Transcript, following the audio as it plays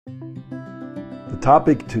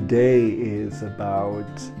topic today is about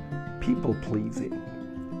people pleasing,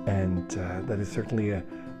 and that is certainly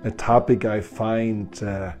a topic I find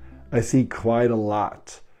I see quite a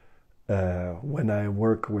lot when I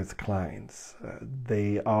work with clients.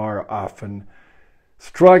 They are often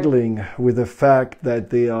struggling with the fact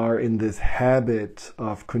that they are in this habit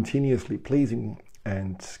of continuously pleasing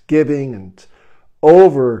and giving and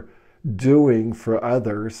overdoing for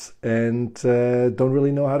others, and don't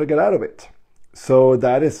really know how to get out of it. So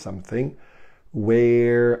that is something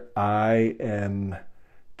where I am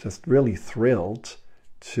just really thrilled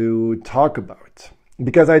to talk about,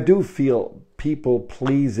 because I do feel people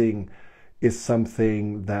pleasing is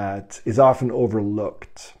something that is often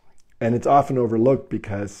overlooked. And it's often overlooked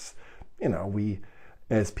because, we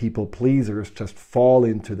as people pleasers just fall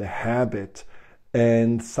into the habit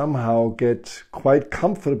and somehow get quite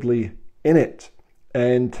comfortably in it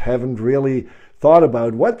and haven't really thought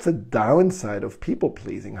about what's the downside of people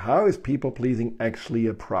pleasing. How is people pleasing actually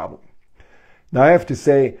a problem? Now, I have to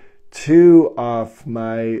say, two of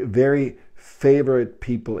my very favorite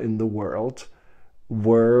people in the world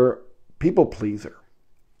were people pleaser.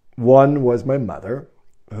 One was my mother,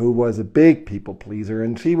 who was a big people pleaser,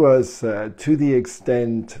 and she was to the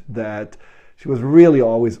extent that she was really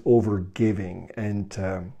always overgiving,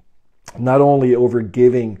 and not only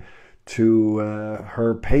overgiving to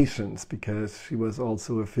her patients, because she was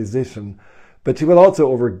also a physician, but she was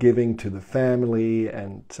also overgiving to the family,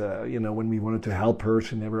 and when we wanted to help her,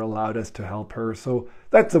 she never allowed us to help her. So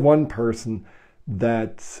that's the one person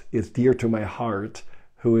that is dear to my heart,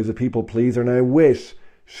 who is a people pleaser, and I wish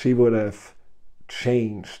she would have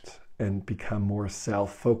changed and become more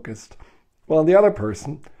self-focused. Well, the other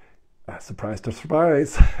person, surprise to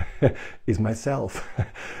surprise, is myself.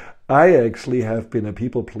 I actually have been a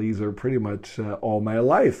people pleaser pretty much all my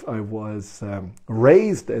life. I was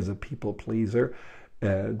raised as a people pleaser.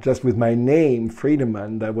 Just with my name,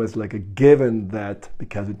 Friedemann, that was like a given that,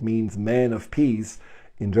 because it means man of peace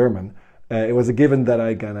in German, it was a given that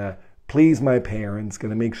I'm gonna please my parents,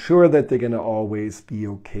 gonna make sure that they're gonna always be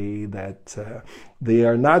okay, that they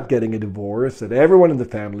are not getting a divorce, that everyone in the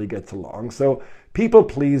family gets along. So people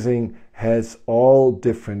pleasing has all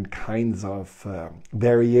different kinds of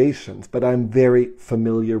variations, but I'm very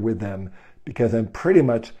familiar with them because I pretty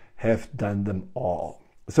much have done them all.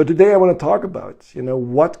 So today I want to talk about,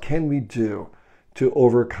 what can we do to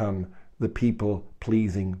overcome the people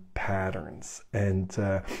pleasing patterns? And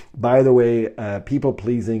by the way, people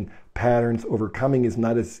pleasing patterns overcoming is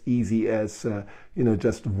not as easy as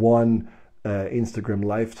just one Instagram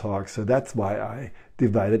live talk. So that's why I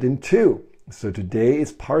divided in two. So today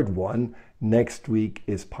is part one, next week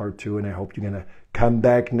is part two, and I hope you're going to come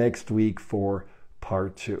back next week for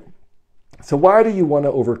part two. So why do you want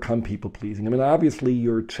to overcome people pleasing? I mean, obviously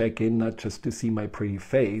you're checking not just to see my pretty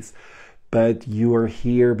face, but you are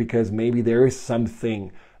here because maybe there is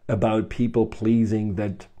something about people pleasing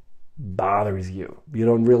that bothers you. You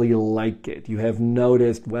don't really like it. You have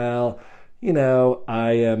noticed, I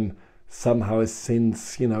am somehow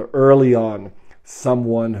since, early on,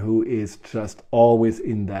 someone who is just always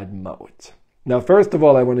in that mode. Now, first of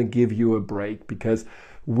all, I want to give you a break, because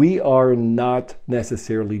we are not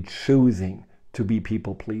necessarily choosing to be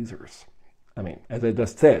people pleasers. I mean, as I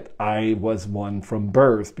just said, I was one from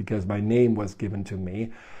birth because my name was given to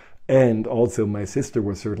me. And also my sister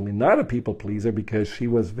was certainly not a people pleaser because she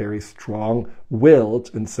was very strong-willed,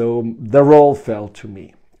 and so the role fell to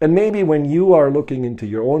me. And maybe when you are looking into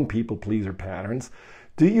your own people pleaser patterns,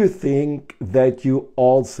 do you think that you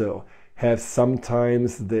also have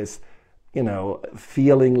sometimes this,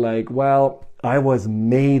 feeling like, I was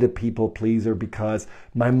made a people pleaser because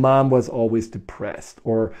my mom was always depressed,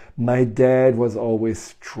 or my dad was always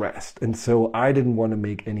stressed, and so I didn't want to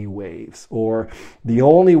make any waves, or the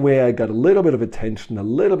only way I got a little bit of attention, a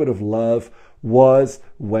little bit of love, was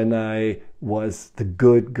when I was the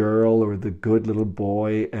good girl or the good little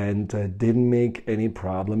boy and didn't make any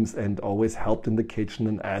problems and always helped in the kitchen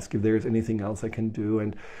and asked if there's anything else I can do.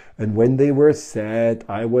 And when they were sad,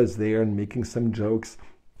 I was there and making some jokes.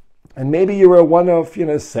 And maybe you were one of,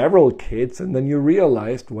 several kids, and then you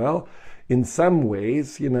realized, in some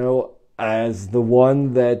ways, as the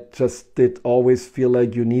one that just did always feel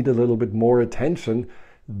like you need a little bit more attention,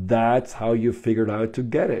 that's how you figured out to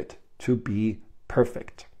get it, to be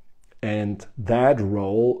perfect. And that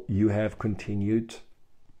role you have continued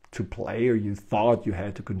to play, or you thought you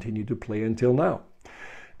had to continue to play until now.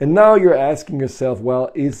 And now you're asking yourself,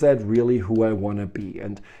 is that really who I want to be?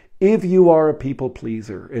 And if you are a people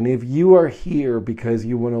pleaser, and if you are here because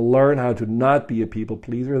you want to learn how to not be a people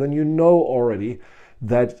pleaser, then you know already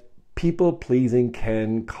that people pleasing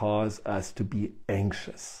can cause us to be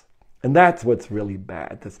anxious. And that's what's really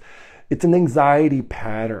bad. It's an anxiety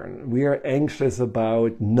pattern. We are anxious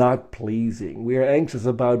about not pleasing. We are anxious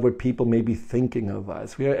about what people may be thinking of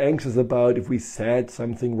us. We are anxious about if we said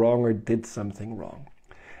something wrong or did something wrong.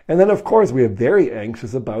 And then, of course, we are very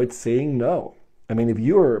anxious about saying no. I mean, if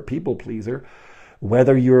you're a people pleaser,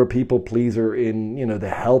 whether you're a people pleaser in, the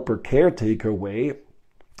helper caretaker way,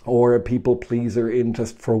 or a people pleaser in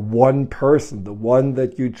just for one person, the one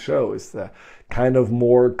that you chose, the kind of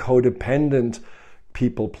more codependent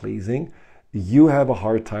people pleasing, you have a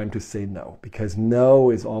hard time to say no, because no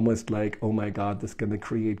is almost like, oh my God, this is going to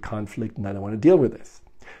create conflict and I don't want to deal with this.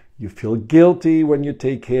 You feel guilty when you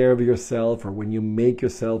take care of yourself or when you make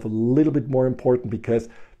yourself a little bit more important because,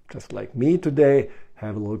 just like me today,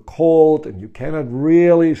 have a little cold and you cannot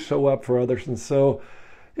really show up for others. And so,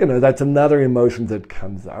 that's another emotion that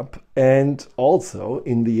comes up. And also,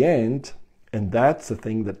 in the end, and that's the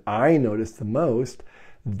thing that I noticed the most,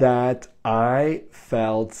 that I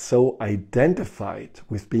felt so identified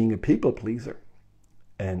with being a people pleaser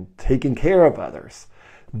and taking care of others,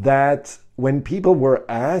 that when people were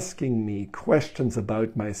asking me questions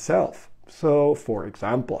about myself, so for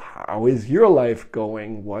example, how is your life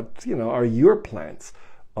going? What, are your plans?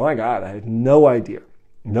 Oh my God, I had no idea.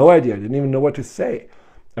 No idea. I didn't even know what to say.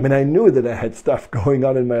 I mean, I knew that I had stuff going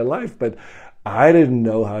on in my life, but I didn't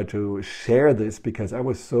know how to share this because I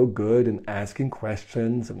was so good in asking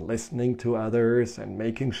questions and listening to others and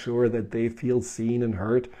making sure that they feel seen and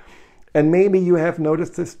heard. And maybe you have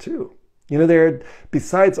noticed this too.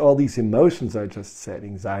 Besides all these emotions I just said,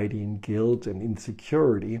 anxiety and guilt and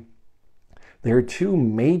insecurity, there are two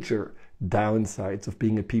major downsides of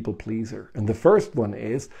being a people pleaser. And the first one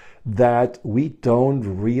is that we don't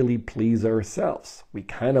really please ourselves. We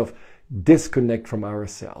kind of disconnect from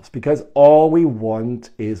ourselves because all we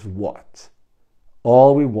want is what?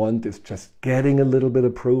 All we want is just getting a little bit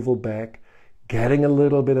of approval back, getting a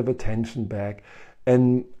little bit of attention back,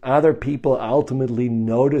 and other people ultimately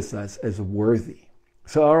notice us as worthy.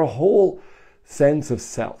 So our whole sense of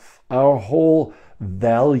self, our whole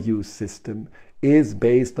value system is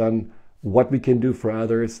based on what we can do for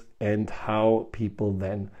others and how people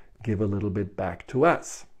then give a little bit back to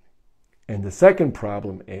us. And the second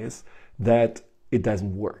problem is that it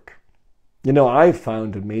doesn't work. I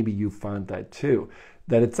found, and maybe you found that too,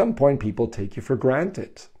 that at some point people take you for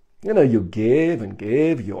granted. You give and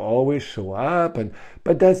give, you always show up,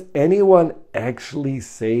 but does anyone actually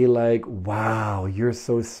say like, wow, you're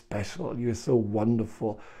so special, you're so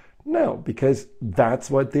wonderful? No, because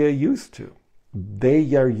that's what they're used to.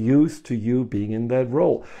 They are used to you being in that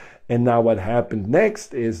role. And now what happened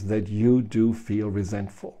next is that you do feel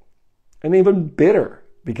resentful and even bitter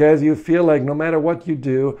because you feel like no matter what you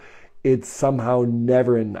do, it's somehow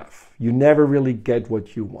never enough. You never really get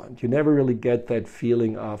what you want. You never really get that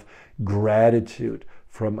feeling of gratitude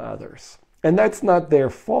from others. And that's not their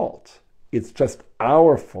fault. It's just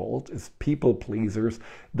our fault as people pleasers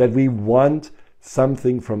that we want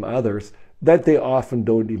something from others that they often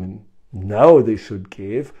don't even know they should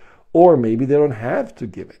give, or maybe they don't have to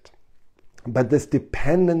give it. But this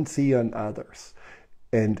dependency on others,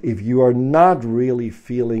 and if you are not really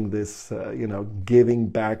feeling this, giving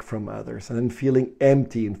back from others, and then feeling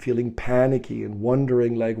empty and feeling panicky and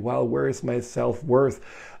wondering like, well, where is my self-worth?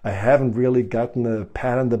 I haven't really gotten a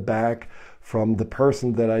pat on the back from the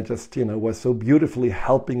person that I just, was so beautifully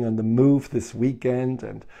helping on the move this weekend,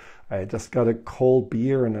 and I just got a cold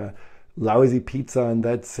beer and a lousy pizza and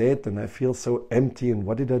that's it, and I feel so empty, and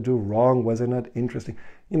what did I do wrong? Was I not interesting?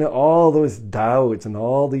 All those doubts and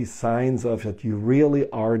all these signs of that you really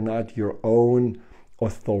are not your own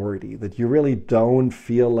authority, that you really don't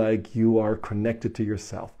feel like you are connected to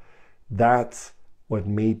yourself. That's what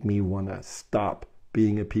made me want to stop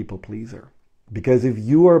being a people pleaser. Because if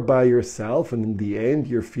you are by yourself and in the end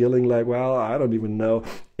you're feeling like, well, I don't even know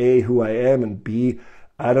A, who I am, and B,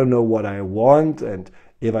 I don't know what I want, and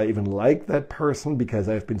if I even like that person because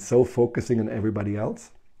I've been so focusing on everybody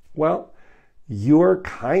else, well, you're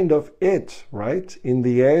kind of it, right? In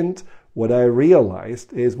the end, what I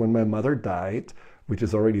realized is when my mother died, which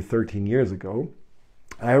is already 13 years ago,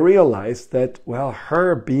 I realized that, well,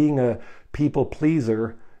 her being a people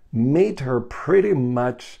pleaser made her pretty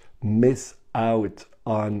much miss out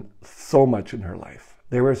on so much in her life.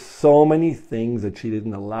 There were so many things that she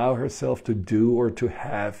didn't allow herself to do or to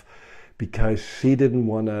have because she didn't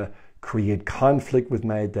want to create conflict with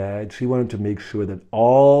my dad. She wanted to make sure that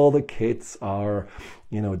all the kids are,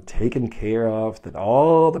 taken care of, that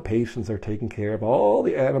all the patients are taken care of, all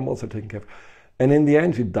the animals are taken care of. And in the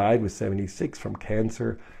end, she died with 76 from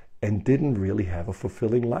cancer. and didn't really have a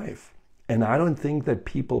fulfilling life. And I don't think that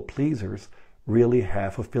people pleasers really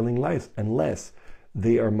have fulfilling lives unless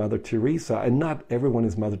they are Mother Teresa. And not everyone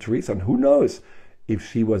is Mother Teresa. And who knows if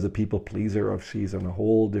she was a people pleaser or if she's on a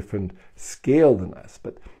whole different scale than us.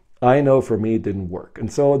 But I know for me it didn't work.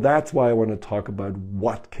 And so that's why I want to talk about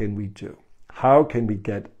what can we do? How can we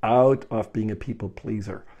get out of being a people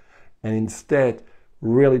pleaser and instead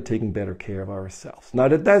really taking better care of ourselves? Now,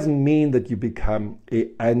 that doesn't mean that you become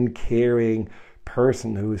an uncaring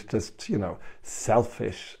person who is just,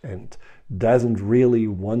 selfish and doesn't really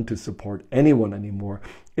want to support anyone anymore.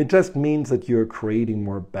 It just means that you're creating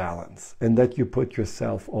more balance and that you put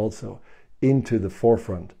yourself also into the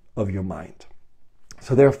forefront of your mind.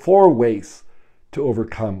 So there are 4 ways to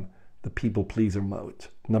overcome the people pleaser mode.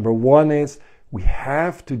 Number 1 is we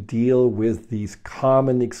have to deal with these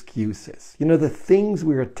common excuses. The things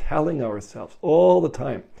we are telling ourselves all the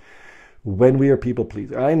time when we are people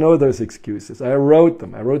pleaser. I know those excuses. I wrote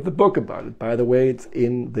them. I wrote the book about it. By the way, it's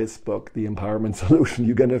in this book, The Empowerment Solution.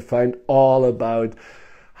 You're going to find all about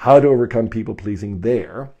how to overcome people pleasing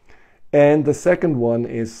there. And the second one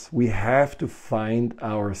is we have to find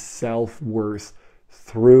our self-worth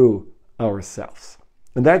through ourselves.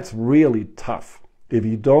 And that's really tough. If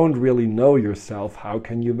you don't really know yourself, how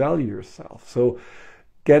can you value yourself? So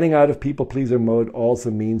getting out of people pleaser mode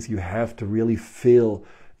also means you have to really fill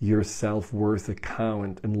your self-worth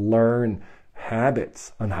account and learn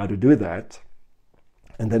habits on how to do that.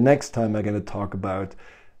 And the next time I'm going to talk about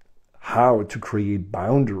how to create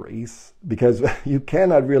boundaries, because you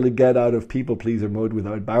cannot really get out of people pleaser mode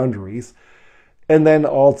without boundaries. And then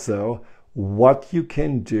also what you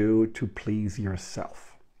can do to please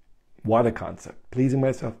yourself. What a concept. Pleasing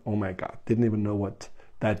myself, oh my God, didn't even know what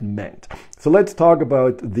that meant. So let's talk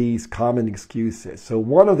about these common excuses. So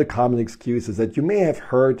one of the common excuses that you may have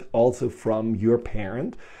heard also from your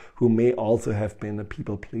parent, who may also have been a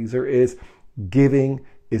people pleaser, is giving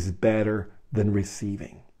is better than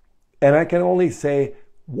receiving. And I can only say,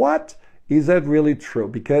 what? Is that really true?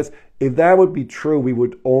 Because if that would be true, we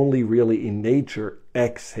would only really in nature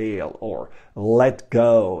exhale or let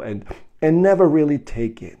go and never really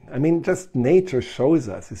take in. I mean, just nature shows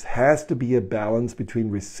us it has to be a balance between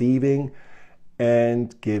receiving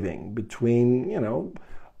and giving, between,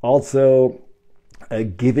 also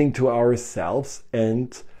giving to ourselves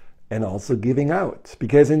and also giving out.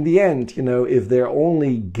 Because in the end, if they're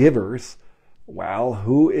only givers, well,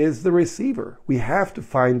 who is the receiver? We have to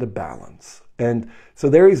find a balance. And so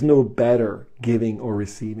there is no better giving or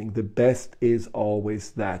receiving. The best is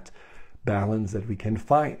always that balance that we can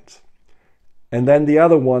find. And then the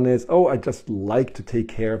other one is, I just like to take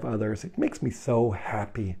care of others. It makes me so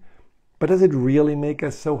happy. But does it really make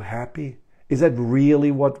us so happy? Is that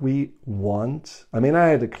really what we want? I mean, I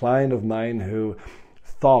had a client of mine who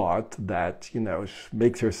thought that,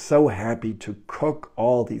 makes her so happy to cook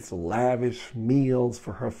all these lavish meals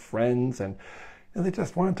for her friends. And they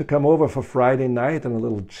just wanted to come over for Friday night and a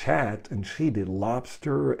little chat. And she did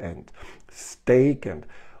lobster and steak and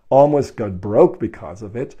almost got broke because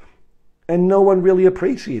of it. And no one really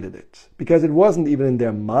appreciated it because it wasn't even in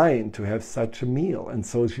their mind to have such a meal. And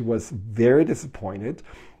so she was very disappointed.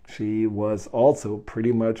 She was also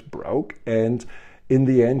pretty much broke. And in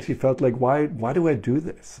the end, she felt like, why do I do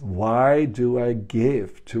this? Why do I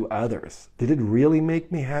give to others? Did it really make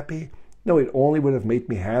me happy? No, it only would have made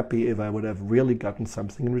me happy if I would have really gotten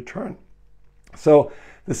something in return. So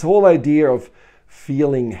this whole idea of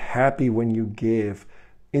feeling happy when you give,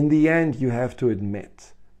 in the end, you have to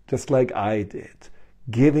admit, just like I did,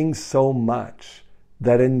 giving so much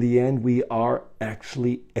that in the end we are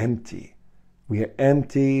actually empty. We are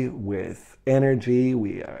empty with energy,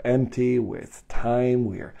 we are empty with time,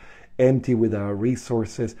 we are empty with our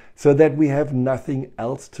resources, so that we have nothing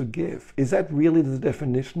else to give. Is that really the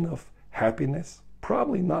definition of happiness?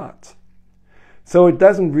 Probably not. So it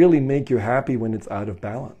doesn't really make you happy when it's out of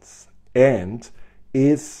balance. And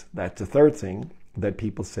that's the third thing that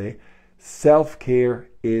people say, self-care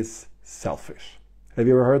is selfish. Have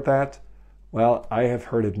you ever heard that? Well, I have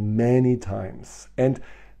heard it many times. And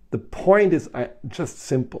the point is just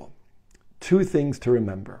simple. 2 things to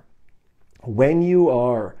remember. When you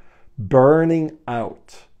are burning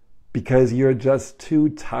out because you're just too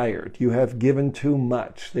tired, you have given too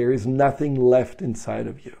much, there is nothing left inside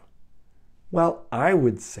of you. Well, I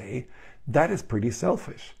would say that is pretty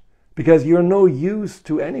selfish because you're no use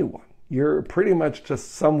to anyone. You're pretty much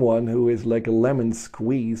just someone who is like a lemon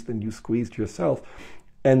squeezed and you squeezed yourself.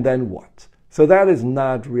 And then what? So that is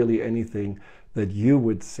not really anything that you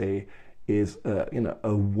would say is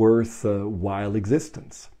a worthwhile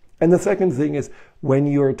existence. And the second thing is when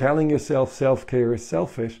you're telling yourself self-care is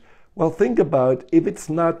selfish, Well, think about if it's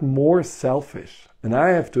not more selfish, and I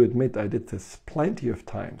have to admit I did this plenty of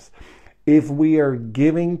times, if we are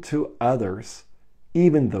giving to others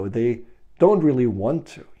even though they don't really want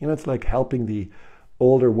to. It's like helping the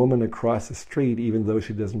older woman across the street even though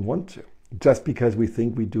she doesn't want to, just because we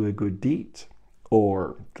think we do a good deed.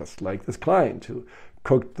 Or just like this client who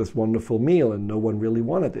cooked this wonderful meal and no one really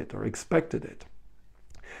wanted it or expected it.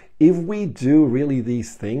 If we do really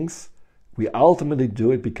these things, we ultimately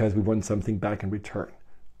do it because we want something back in return.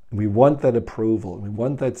 And we want that approval, and we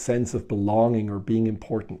want that sense of belonging or being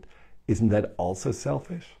important. Isn't that also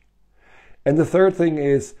selfish? And the third thing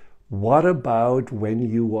is, what about when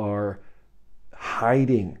you are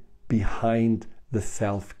hiding behind the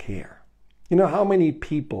self-care? How many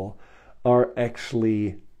people are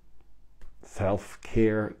actually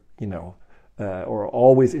self-care, or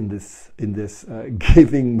always in this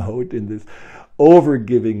giving mode, in this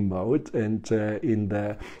over-giving mode, and in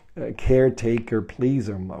the caretaker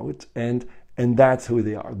pleaser mode, and that's who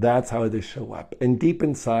they are. That's how they show up. And deep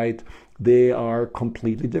inside, they are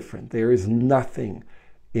completely different. There is nothing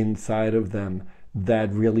inside of them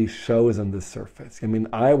that really shows on the surface.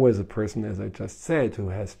 I was a person, as I just said, who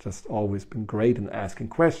has just always been great in asking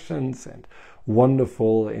questions and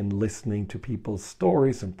wonderful in listening to people's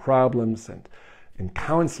stories and problems and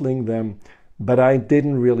counseling them. But I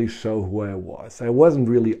didn't really show who I was. I wasn't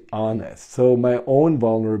really honest. So my own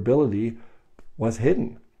vulnerability was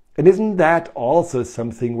hidden. And isn't that also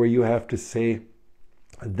something where you have to say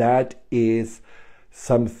that is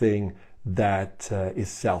something that is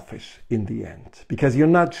selfish in the end? Because you're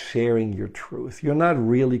not sharing your truth. You're not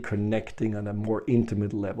really connecting on a more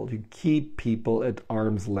intimate level. You keep people at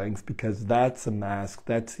arm's length because that's a mask,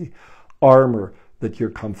 that's the armor that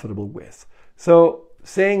you're comfortable with. So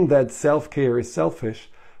saying that self-care is selfish,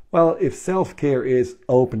 well, if self-care is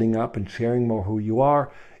opening up and sharing more who you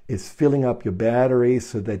are, is filling up your battery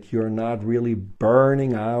so that you're not really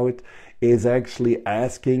burning out, is actually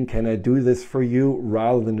asking, can I do this for you,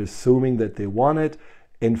 rather than assuming that they want it,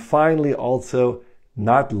 and finally also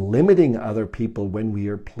not limiting other people when we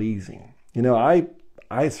are pleasing.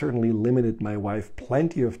 I certainly limited my wife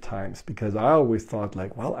plenty of times because I always thought I'm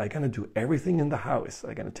going to do everything in the house.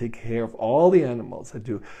 I'm going to take care of all the animals. I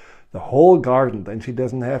do the whole garden. Then she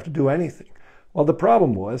doesn't have to do anything. Well, the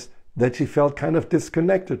problem was that she felt kind of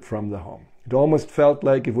disconnected from the home. It almost felt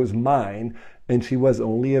like it was mine and she was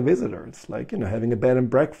only a visitor. It's like, having a bed and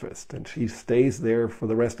breakfast and she stays there for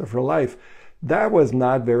the rest of her life. That was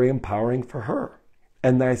not very empowering for her.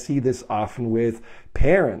 And I see this often with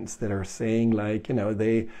parents that are saying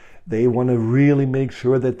they want to really make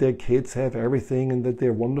sure that their kids have everything and that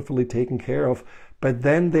they're wonderfully taken care of. But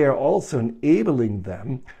then they're also enabling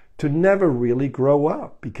them to never really grow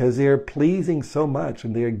up because they're pleasing so much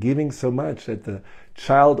and they're giving so much that the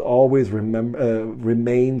child always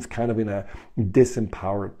remains kind of in a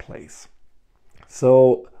disempowered place.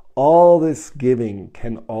 So all this giving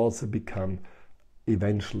can also become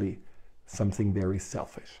eventually something very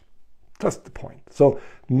selfish. Just the point. So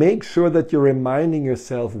make sure that you're reminding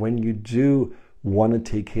yourself when you do want to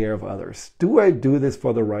take care of others. Do I do this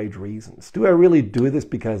for the right reasons? Do I really do this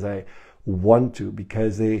because I want to,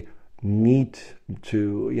 because they need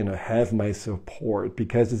to, have my support,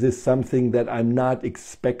 because this is something that I'm not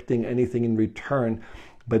expecting anything in return,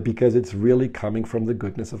 but because it's really coming from the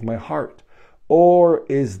goodness of my heart? Or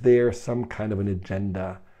is there some kind of an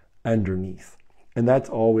agenda underneath? And that's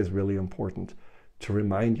always really important to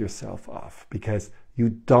remind yourself of, because you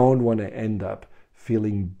don't want to end up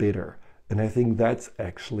feeling bitter. And I think that's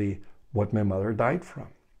actually what my mother died from.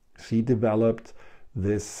 She developed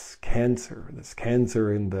this cancer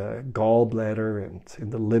in the gallbladder and in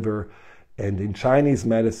the liver. And in Chinese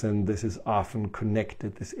medicine, this is often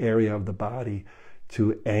connected, this area of the body,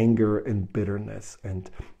 to anger and bitterness. And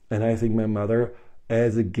I think my mother,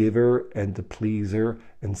 as a giver and a pleaser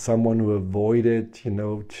and someone who avoided,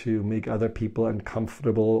 to make other people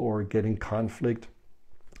uncomfortable or get in conflict,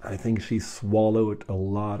 I think she swallowed a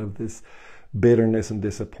lot of this bitterness and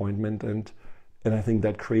disappointment. And I think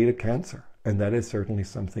that created cancer. And that is certainly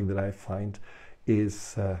something that I find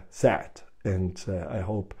is sad. And I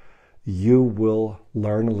hope you will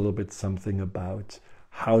learn a little bit something about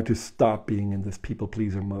how to stop being in this people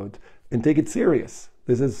pleaser mode and take it serious.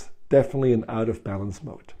 This is definitely an out of balance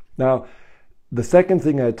mode. Now, the second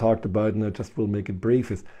thing I talked about, and I just will make it brief,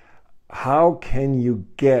 is how can you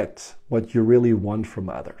get what you really want from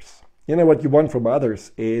others? What you want from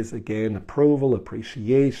others is, again, approval,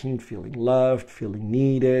 appreciation, feeling loved, feeling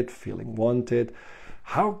needed, feeling wanted.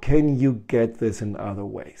 How can you get this in other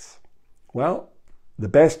ways? Well, the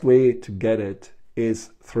best way to get it is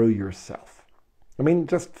through yourself. I mean,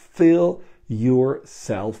 just fill your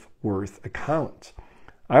self-worth account.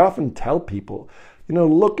 I often tell people,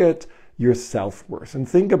 look at your self-worth and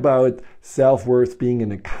think about self-worth being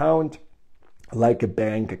an account like a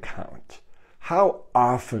bank account. How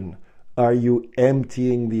often are you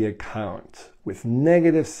emptying the account with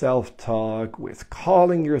negative self-talk, with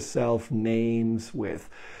calling yourself names, with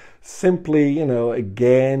simply,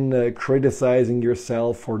 again, criticizing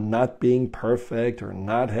yourself for not being perfect or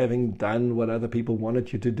not having done what other people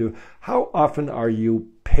wanted you to do? How often are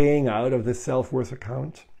you paying out of this self-worth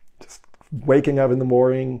account? Just waking up in the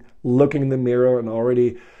morning, looking in the mirror and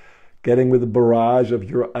already getting with a barrage of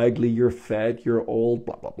you're ugly, you're fat, you're old,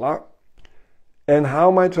 blah, blah, blah. And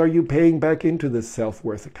how much are you paying back into this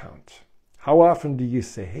self-worth account? How often do you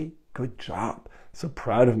say, hey, good job, so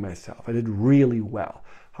proud of myself, I did really well?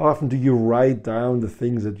 How often do you write down the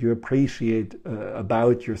things that you appreciate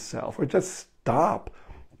about yourself? Or just stop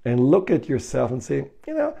and look at yourself and say,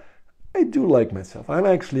 I do like myself. I'm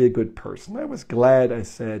actually a good person. I was glad I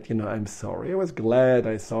said, I'm sorry. I was glad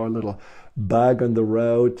I saw a little bug on the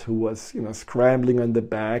road who was, scrambling on the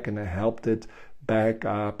back and I helped it back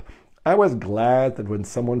up. I was glad that when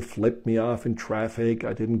someone flipped me off in traffic,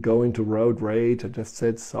 I didn't go into road rage. I just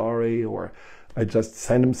said sorry, or I just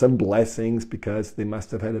sent them some blessings because they must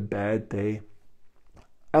have had a bad day.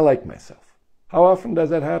 I like myself. How often does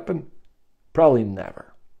that happen? Probably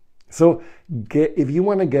never. So if you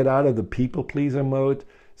want to get out of the people pleaser mode,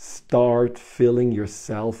 start filling your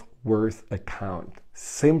self-worth account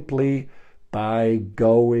simply by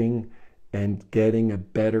going and getting a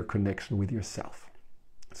better connection with yourself.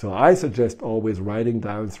 So I suggest always writing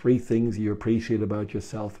down 3 things you appreciate about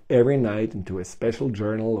yourself every night into a special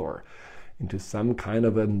journal or into some kind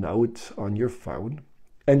of a note on your phone.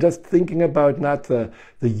 And just thinking about not the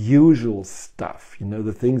usual stuff,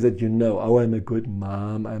 the things that oh, I'm a good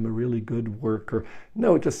mom, I'm a really good worker.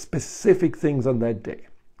 No, just specific things on that day.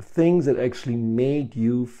 Things that actually made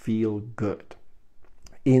you feel good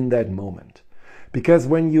in that moment. Because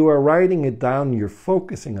when you are writing it down, you're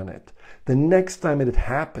focusing on it. The next time it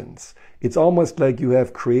happens, it's almost like you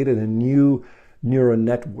have created a new neural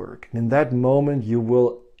network. And in that moment, you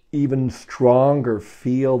will even stronger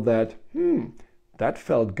feel that, that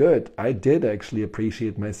felt good. I did actually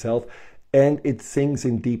appreciate myself. And it sinks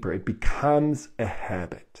in deeper. It becomes a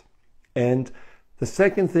habit. And the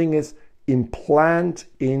second thing is implant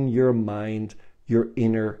in your mind your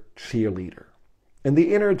inner cheerleader. And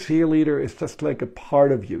the inner cheerleader is just like a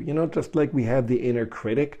part of you. Just like we have the inner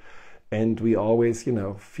critic. And we always,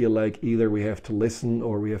 feel like either we have to listen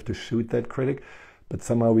or we have to shoot that critic. But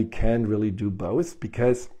somehow we can't really do both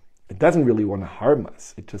because it doesn't really want to harm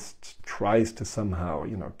us. It just tries to somehow,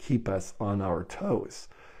 keep us on our toes.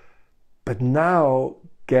 But now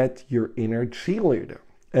get your inner cheerleader.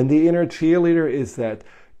 And the inner cheerleader is that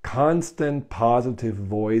constant positive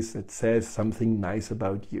voice that says something nice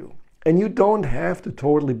about you. And you don't have to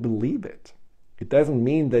totally believe it. It doesn't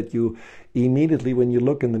mean that you immediately, when you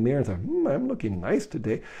look in the mirror and say, I'm looking nice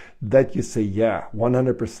today, that you say, yeah,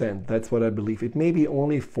 100%, that's what I believe. It may be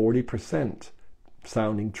only 40%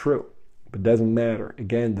 sounding true, but it doesn't matter.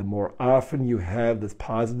 Again, the more often you have this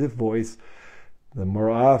positive voice, the more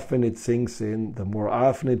often it sinks in, the more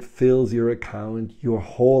often it fills your account, your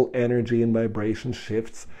whole energy and vibration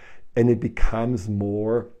shifts, and it becomes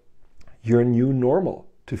more your new normal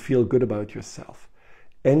to feel good about yourself.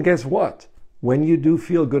 And guess what? When you do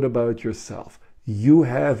feel good about yourself, you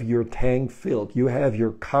have your tank filled, you have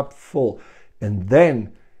your cup full, and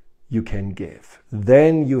then you can give.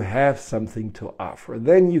 Then you have something to offer.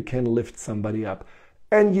 Then you can lift somebody up,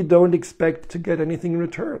 and you don't expect to get anything in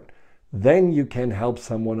return. Then you can help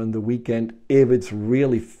someone on the weekend if it's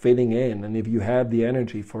really fitting in and if you have the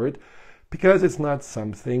energy for it, because it's not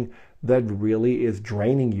something that really is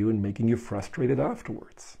draining you and making you frustrated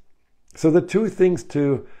afterwards. So the 2 things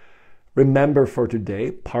to remember for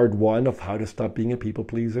today, part 1 of how to stop being a people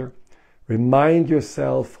pleaser. Remind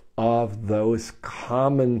yourself of those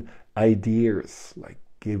common ideas like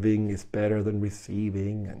giving is better than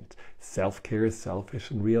receiving and self-care is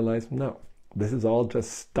selfish, and realize, no, this is all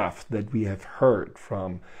just stuff that we have heard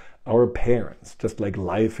from our parents. Just like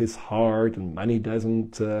life is hard and money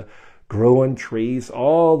doesn't grow on trees.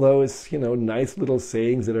 All those, nice little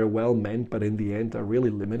sayings that are well meant, but in the end are really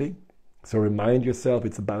limiting. So remind yourself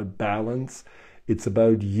it's about balance. It's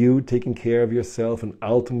about you taking care of yourself and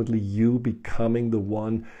ultimately you becoming the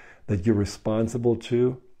one that you're responsible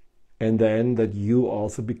to. And then that you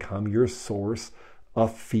also become your source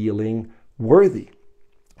of feeling worthy,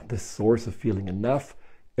 the source of feeling enough,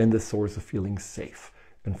 and the source of feeling safe.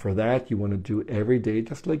 And for that, you want to do every day,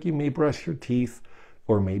 just like you may brush your teeth,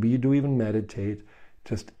 or maybe you do even meditate,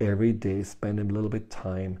 just every day spend a little bit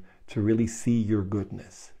time to really see your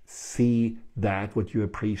goodness, see that what you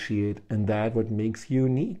appreciate and that what makes you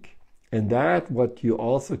unique. And that what you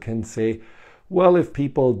also can say, well, if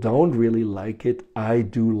people don't really like it, I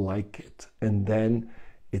do like it. And then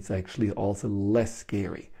it's actually also less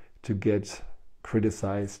scary to get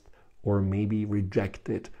criticized or maybe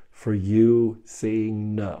rejected for you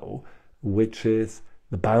saying no, which is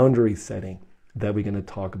the boundary setting that we're going to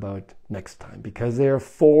talk about next time. Because there are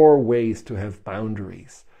 4 ways to have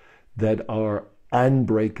boundaries that are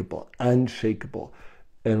unbreakable, unshakable.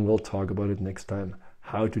 And we'll talk about it next time,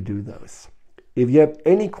 how to do those. If you have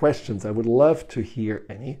any questions, I would love to hear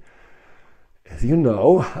any. As you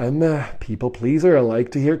know, I'm a people pleaser. I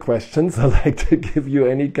like to hear questions. I like to give you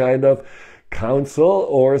any kind of counsel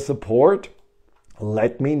or support.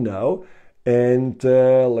 Let me know. And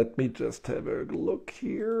let me just have a look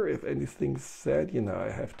here. If anything's said, I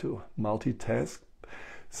have to multitask.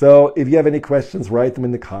 So if you have any questions, write them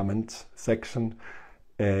in the comments section.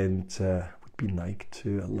 And it would be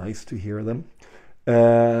nice to hear them.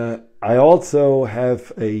 I also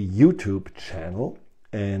have a YouTube channel.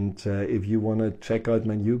 And if you want to check out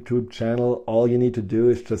my YouTube channel, all you need to do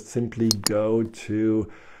is just simply go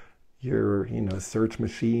to your search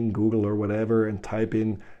machine, Google or whatever, and type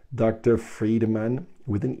in Dr. Friedemann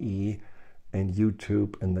with an E and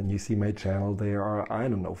YouTube, and then you see my channel. There are,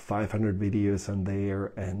 500 videos on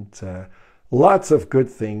there, and lots of good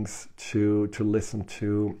things to listen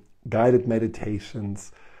to, guided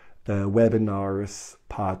meditations, webinars,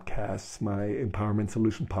 podcasts, my Empowerment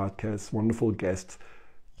Solution podcast, wonderful guests.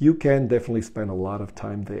 You can definitely spend a lot of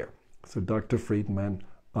time there. So Dr. Friedemann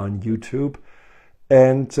on YouTube.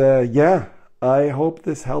 And I hope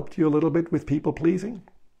this helped you a little bit with people pleasing.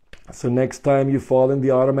 So next time you fall in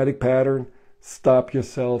the automatic pattern, stop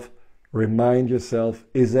yourself, remind yourself,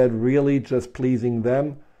 is that really just pleasing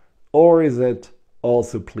them, or is it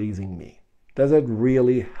also pleasing me? Does it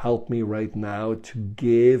really help me right now to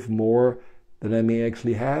give more than I may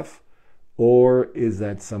actually have? Or is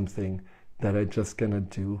that something that I'm just gonna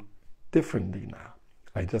do differently now?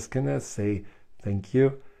 I just gonna say thank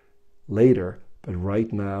you later, but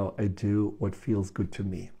right now I do what feels good to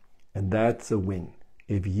me. And that's a win.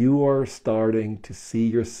 If you are starting to see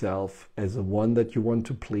yourself as the one that you want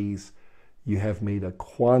to please, you have made a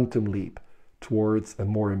quantum leap towards a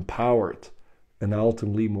more empowered and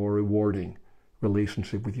ultimately more rewarding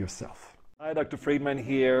relationship with yourself. Hi, Dr. Friedemann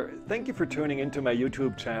here. Thank you for tuning into my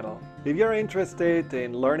YouTube channel. If you're interested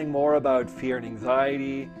in learning more about fear and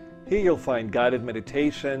anxiety, here you'll find guided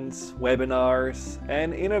meditations, webinars,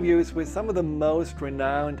 and interviews with some of the most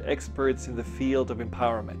renowned experts in the field of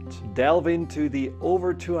empowerment. Delve into the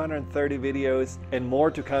over 230 videos and more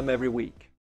to come every week.